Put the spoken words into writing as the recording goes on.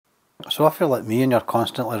So if you're like me and you're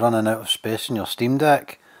constantly running out of space in your Steam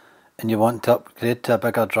Deck and you want to upgrade to a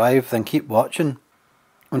bigger drive, then keep watching.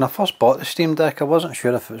 When I first bought the Steam Deck, I wasn't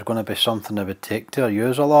sure if it was going to be something I would take to or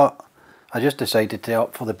use a lot. I just decided to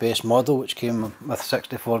opt for the base model, which came with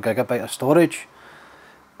 64GB of storage,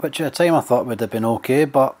 which at the time I thought would have been okay,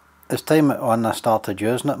 but as time went on I started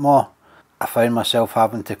using it more. I found myself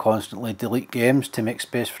having to constantly delete games to make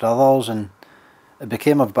space for others, and it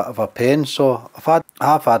became a bit of a pain, so I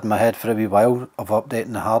have had in my head for a wee while of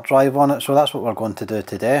updating the hard drive on it, so that's what we're going to do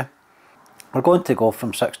today. We're going to go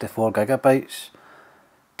from 64GB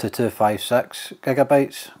to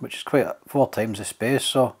 256GB, which is quite 4 times the space,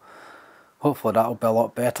 so hopefully that'll be a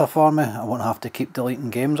lot better for me. I won't have to keep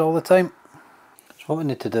deleting games all the time. So what we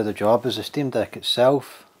need to do the job is the Steam Deck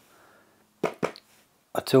itself,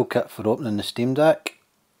 a toolkit for opening the Steam Deck,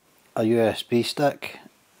 a USB stick,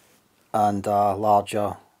 and a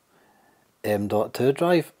larger M.2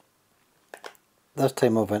 drive. This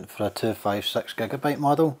time I went for a 256GB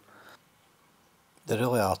model. They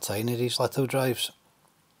really are tiny, these little drives.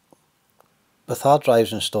 With hard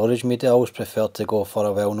drives and storage media, I always prefer to go for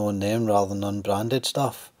a well-known name rather than unbranded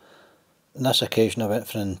stuff. On this occasion I went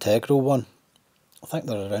for an integral one. I think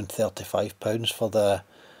they're around £35 for the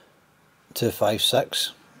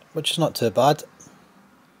 256, which is not too bad.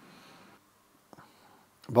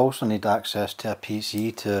 We also need access to a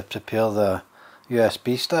PC to prepare the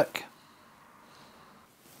USB stick.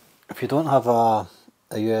 If you don't have a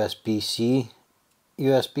USB-C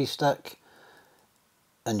USB stick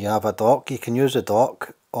and you have a dock, you can use a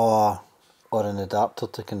dock or an adapter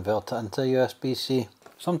to convert it into USB-C.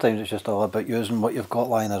 Sometimes it's just all about using what you've got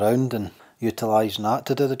lying around and utilising that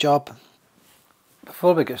to do the job.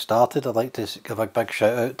 Before we get started, I'd like to give a big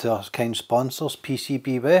shout out to our kind sponsors,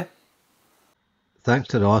 PCBWay. Thanks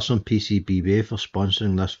to the awesome PCBWay for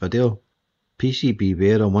sponsoring this video.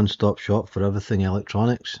 PCBWay are a one-stop shop for everything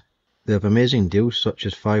electronics. They have amazing deals such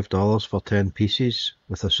as $5 for 10 pieces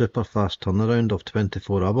with a super fast turnaround of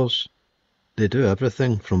 24 hours. They do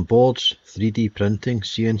everything from boards, 3D printing,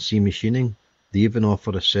 CNC machining. They even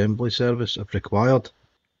offer assembly service if required.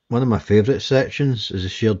 One of my favourite sections is the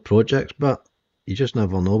shared projects bit. You just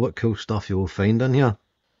never know what cool stuff you will find in here.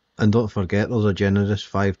 And don't forget there's a generous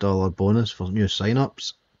 $5 bonus for new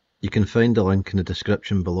sign-ups. You can find the link in the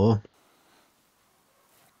description below.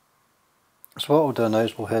 So what we'll do now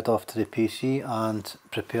is we'll head off to the PC and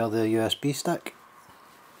prepare the USB stick.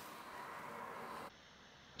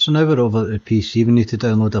 So now we're over at the PC, we need to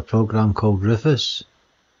download a program called Rufus.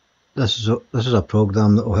 This is a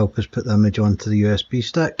program that will help us put the image onto the USB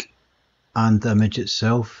stick and the image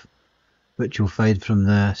itself, which you'll find from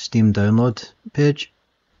the Steam download page.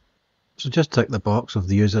 So just tick the box of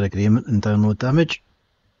the user agreement and download the image,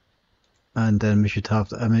 and then we should have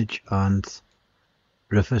the image and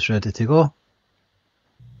Rufus ready to go.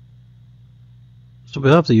 So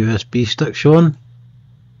we have the USB stick shown,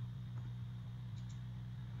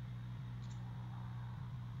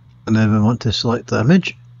 and then we want to select the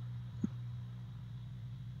image,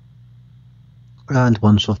 and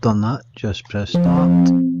once we've done that just press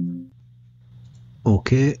start,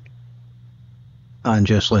 OK, and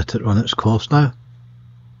just let it run its course now.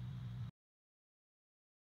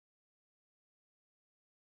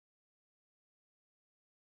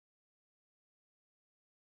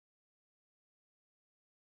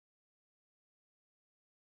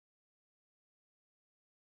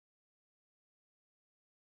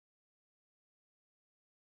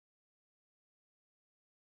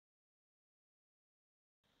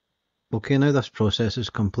 OK, now this process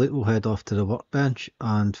is complete, we'll head off to the workbench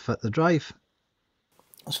and fit the drive.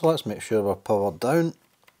 So let's make sure we're powered down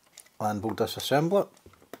and we'll disassemble it.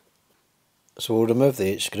 So we'll remove the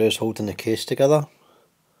 8 screws holding the case together.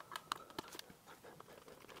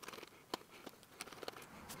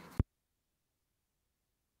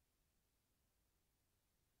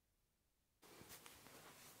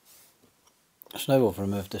 So now we've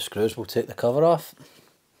removed the screws, we'll take the cover off.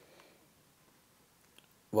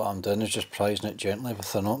 What I'm doing is just prising it gently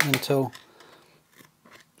with an opening tool.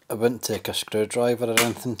 I wouldn't take a screwdriver or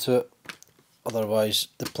anything to it, otherwise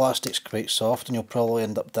the plastic's quite soft and you'll probably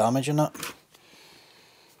end up damaging it.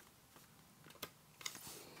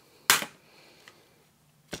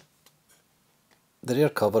 The rear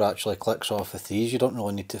cover actually clicks off with ease, you don't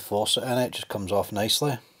really need to force it in, it just comes off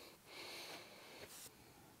nicely.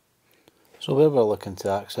 So where we're looking to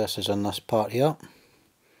access is in this part here.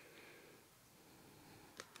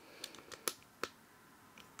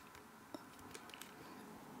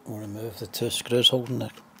 We'll remove the 2 screws holding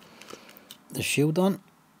the shield on.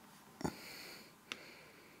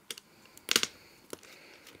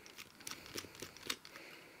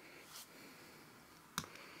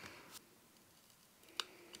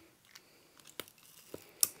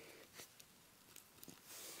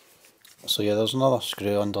 So yeah, there's another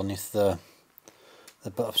screw underneath the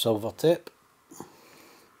bit of silver tape.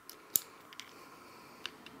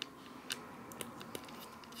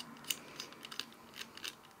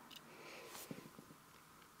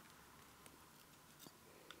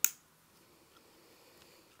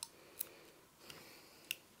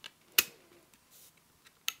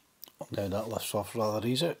 Now that lifts off rather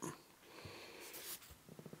easy.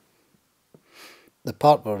 The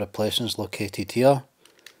part we're replacing is located here.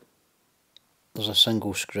 There's a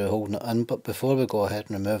single screw holding it in, but before we go ahead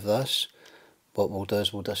and remove this, what we'll do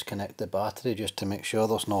is we'll disconnect the battery just to make sure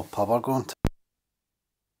there's no power going to it.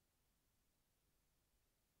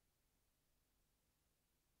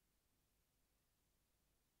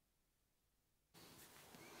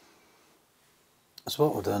 So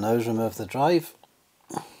what we'll do now is remove the drive.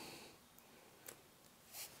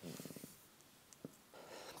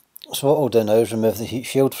 So what we'll do now is remove the heat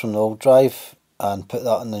shield from the old drive and put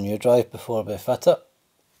that in the new drive before we fit it.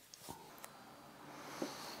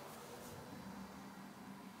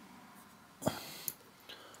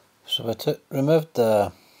 So we removed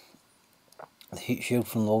the heat shield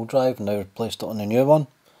from the old drive and now replaced it on the new one.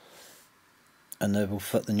 And now we'll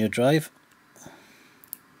fit the new drive.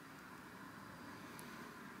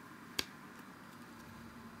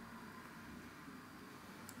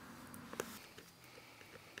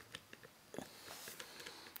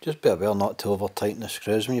 Just be aware not to over tighten the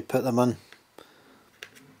screws when you put them in.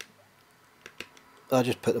 I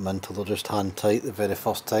just put them in till they're just hand tight the very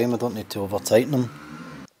first time. I don't need to over tighten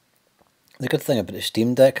them. The good thing about the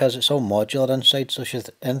Steam Deck is it's all modular inside, so should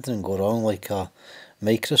anything go wrong, like a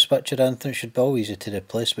micro switch or anything, it should be all easy to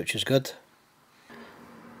replace, which is good.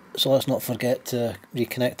 So let's not forget to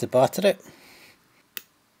reconnect the battery.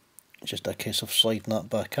 Just a case of sliding that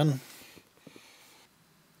back in.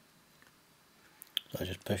 So I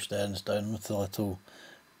just push the ends down with the little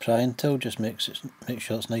prying tool, just make sure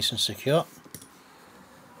it's nice and secure.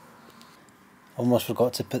 Almost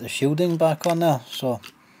forgot to put the shielding back on there, so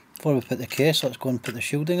before we put the case, let's go and put the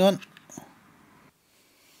shielding on.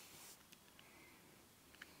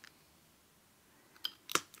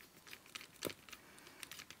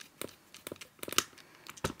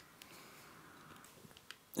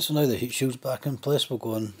 So now the heat shield's back in place, we'll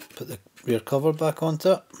go and put the rear cover back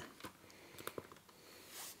onto it.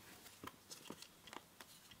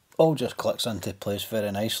 All just clicks into place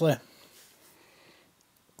very nicely.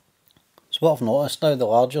 So what I've noticed now, the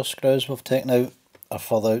larger screws we've taken out are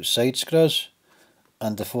for the outside screws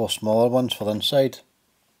and the 4 smaller ones for inside.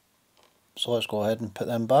 So let's go ahead and put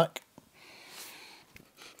them back.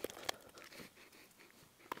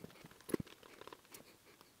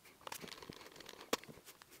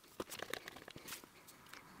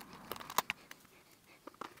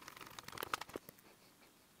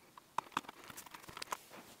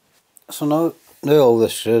 So now all the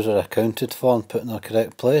screws are accounted for and put in their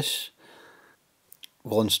correct place,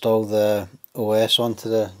 we'll install the OS onto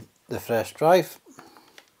the fresh drive.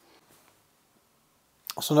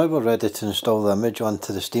 So now we're ready to install the image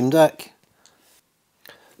onto the Steam Deck.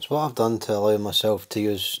 So what I've done to allow myself to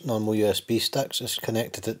use normal USB sticks is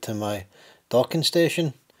connected it to my docking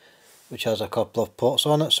station, which has a couple of ports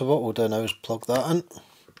on it. So what we'll do now is plug that in.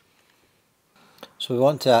 So we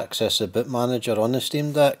want to access the boot manager on the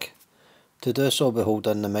Steam Deck. To do so, we hold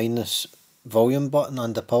in the minus volume button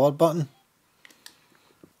and the power button.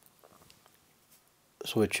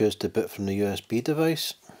 So we choose to boot from the USB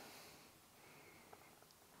device.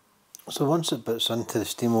 So once it boots into the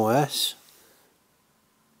SteamOS,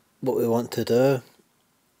 what we want to do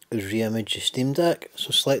is re-image the Steam Deck. So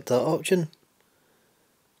select that option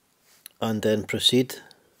and then proceed.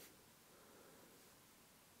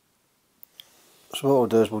 So what we'll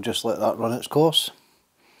do is we'll just let that run its course.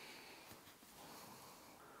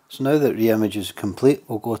 So now that re-image is complete,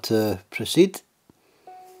 we'll go to proceed.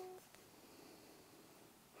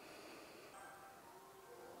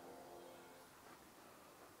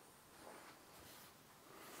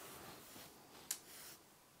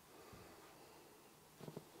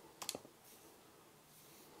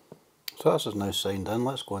 So this is now signed in.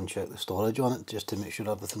 Let's go and check the storage on it just to make sure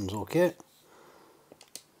everything's okay.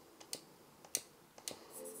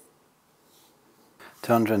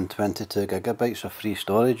 £222GB of free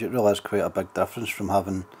storage. It really is quite a big difference from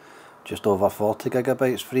having just over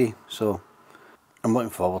 40GB free. So I'm looking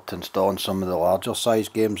forward to installing some of the larger size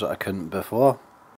games that I couldn't before.